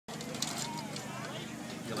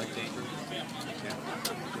You like danger? Yeah.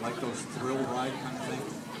 You like those thrill ride kind of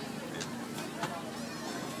things?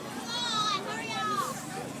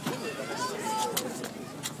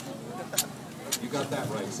 You got that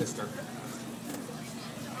right, sister.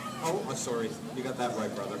 Oh, I'm sorry. You got that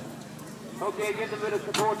right, brother. Okay, get a bit of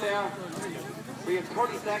support there. We have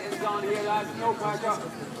 30 seconds on here, lads. No pressure.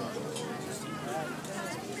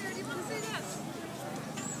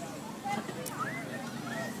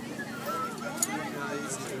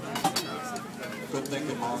 Good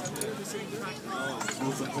thinking, Mom.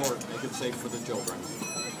 Move the court. Make it safe for the children.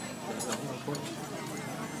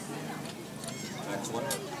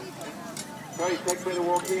 Excellent. Very quick bit of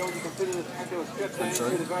work here. You consider this kind of strip down to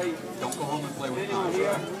the very... Don't go home and play with knives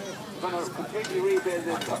here. We're going to completely rebuild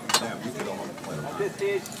this. Damn, you could go home and play with at this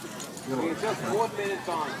stage, we have just 1 minute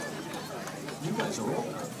gone. You guys are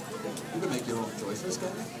old. You can make your own choices,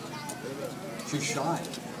 can't you? She's shy.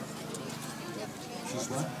 She's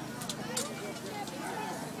what?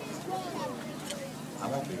 I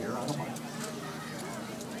won't be here. I don't mind.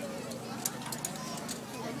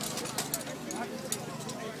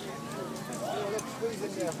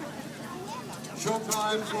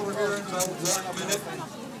 Showtime's over here in about 1 minute.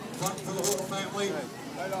 Fun for the whole family.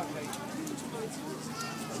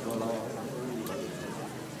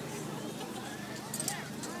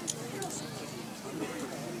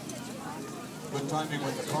 Good timing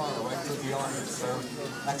with the car, right through the arms, sir.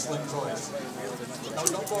 Excellent choice. No,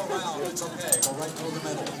 don't go around. It's okay. Go right through the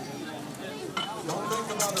middle. Don't think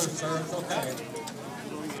of others, sir. It's okay.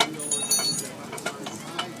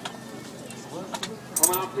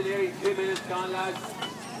 Coming up to nearly 2 minutes gone, lads.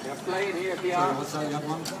 They're playing here if you are. What's that, young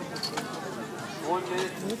one? 1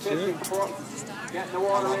 minute, 54. Getting the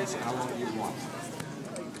water in. How long do you want?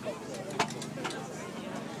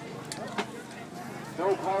 No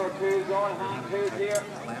power tools, all hand tools here.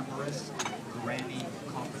 Glamorous granny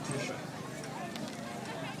competition.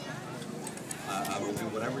 I will do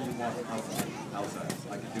whatever you want. How's that?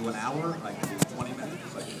 I can do an hour, I can do 20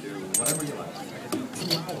 minutes, I can do whatever you like. I can do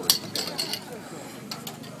 2 hours.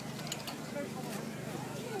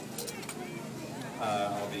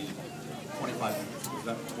 I'll be 25 minutes. Does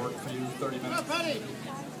that work for you? 30 minutes?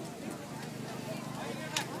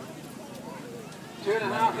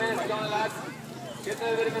 2.5 minutes gone, lads.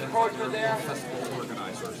 Getting a bit of encouragement there. Festival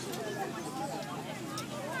organizers.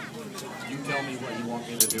 You tell me what you want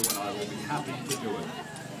me to do and I will be happy to do it.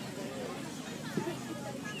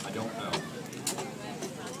 I don't know.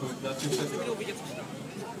 That's your sister?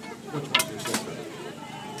 Which one's your sister?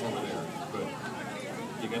 Over there. Good.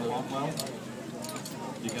 You get along well?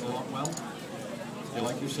 You get along well? You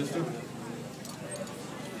like your sister?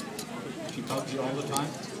 She hugs you all the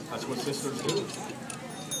time? That's what sisters do.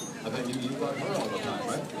 I bet you love her all the time,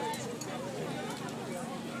 right?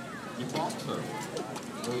 You talk to her.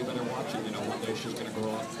 Well, you better watch it. You know, one day she's going to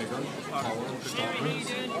grow up bigger, taller, stronger.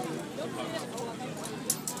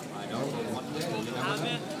 I know, but one day, you never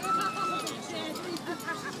know.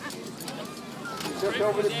 Just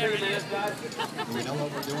over the 3 minutes, guys. Do we know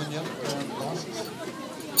what we're doing yet, bosses?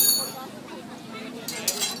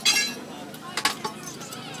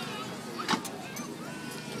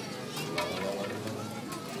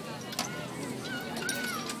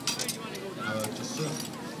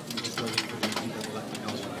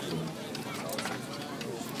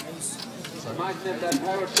 Imagine if that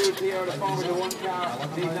power tools here, the forward of one car,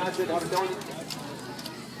 these lads would have done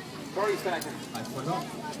 30 seconds. I forgot.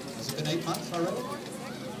 Has it been 8 months already?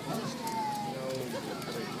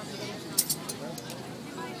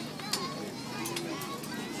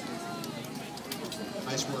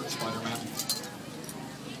 Nice work, Spider-Man.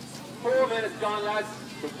 4 minutes gone, lads.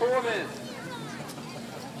 For 4 minutes.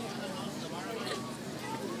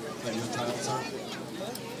 Is that your child, sir?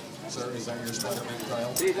 Sir, is that your Spider-Man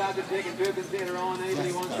child? These lads are taking purpose later on.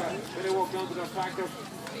 Anybody wants to bit of work done to their tractor?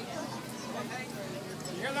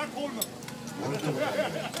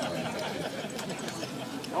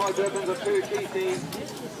 All Dublins are 2 TCs.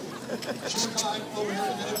 Showtime over here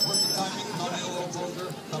again. Perfect timing. Not a little closer.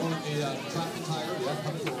 Come on, the tractor tire. Yeah,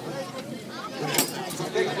 come forward.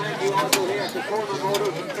 Big thank you also here to Coleman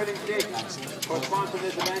Motors and Filling Stick for sponsoring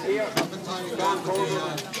this event here. John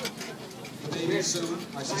Coleman. The baby soon,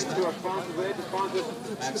 I Thanks suspect. to our sponsors, the sponsors.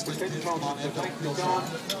 Excellent. Come on, Ed, Thanks to don't John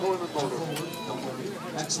feel Coleman Go Motors. forward. Don't worry.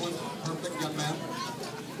 Excellent. Perfect, young man.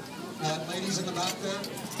 Ladies in the back there.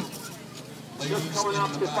 Ladies Just coming in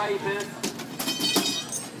up the to back. 5 minutes.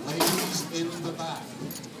 Ladies in the back.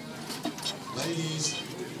 Ladies,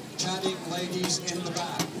 chatting ladies in the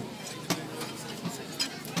back.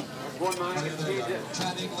 One man Right can there, change it.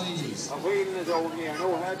 chatting ladies. A wheeling is over here.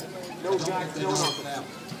 No head, no Don't jacks, think no they know nothing. them,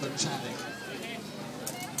 but chatting.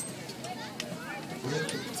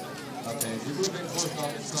 Okay, if you move in close,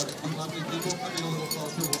 I'll get started. Come lovely people, come in a little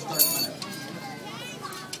closer, we'll start in a minute.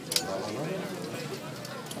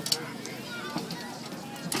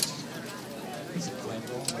 Is it flame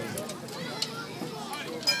going?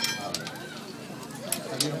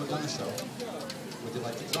 Have you ever done a show? Would you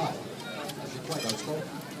like to try? If you're quite outspoken.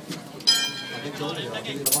 I'll get you over here, I'll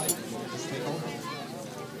give you the mic, and you can just take over.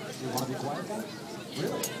 You want to be quiet then?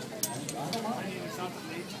 Really? I don't mind.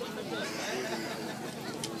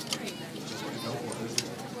 Just going to go for it.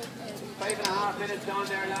 5.5 minutes down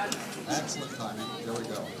there, lads. Excellent timing. There we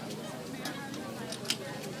go.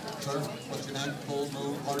 Sir, what's your name? Full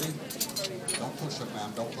moon party? Don't push him,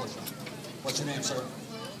 ma'am. Don't push him. What's your name, sir?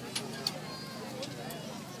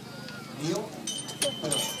 Neil?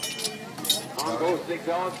 Bill. On goes Big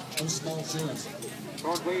Dog. Two small shoes.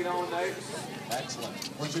 Front wheel on now. Excellent.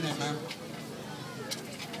 What's your name, ma'am?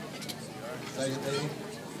 Say your baby.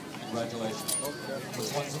 Congratulations.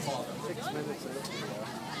 Which one's the father? 6 minutes.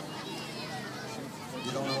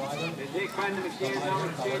 You don't know either? The Dick Van the machine now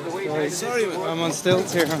and change the weight. Sorry, I'm on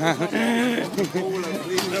stilts here, man. Show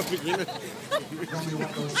me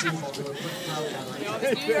what those shoes are. Do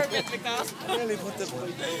a quick crowd gathering. Really put the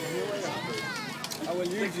I will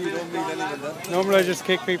usually don't need any of that. Normally I just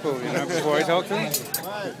kick people, you know, before I talk to them.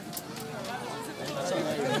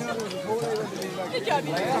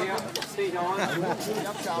 Seat on.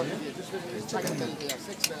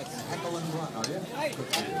 Heckle and run, are you? Good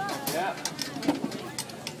for you. Yeah.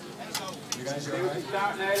 You guys are We all can right?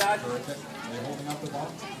 start now, lads. Terrific. Are you holding up the ball?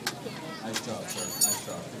 Nice job, sir. Nice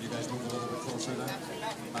job. Can you guys move a little bit closer then?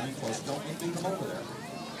 I mean, close. Don't leave them over there.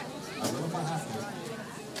 I will if I have to.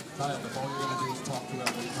 Kyle, the all you're going to do is talk to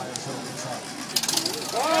every entire show inside.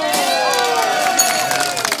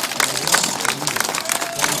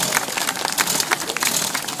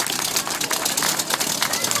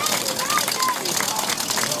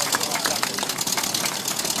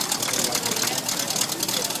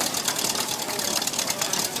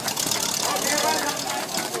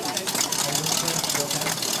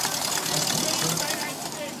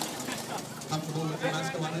 Comfortable with the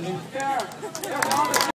masculinity? There.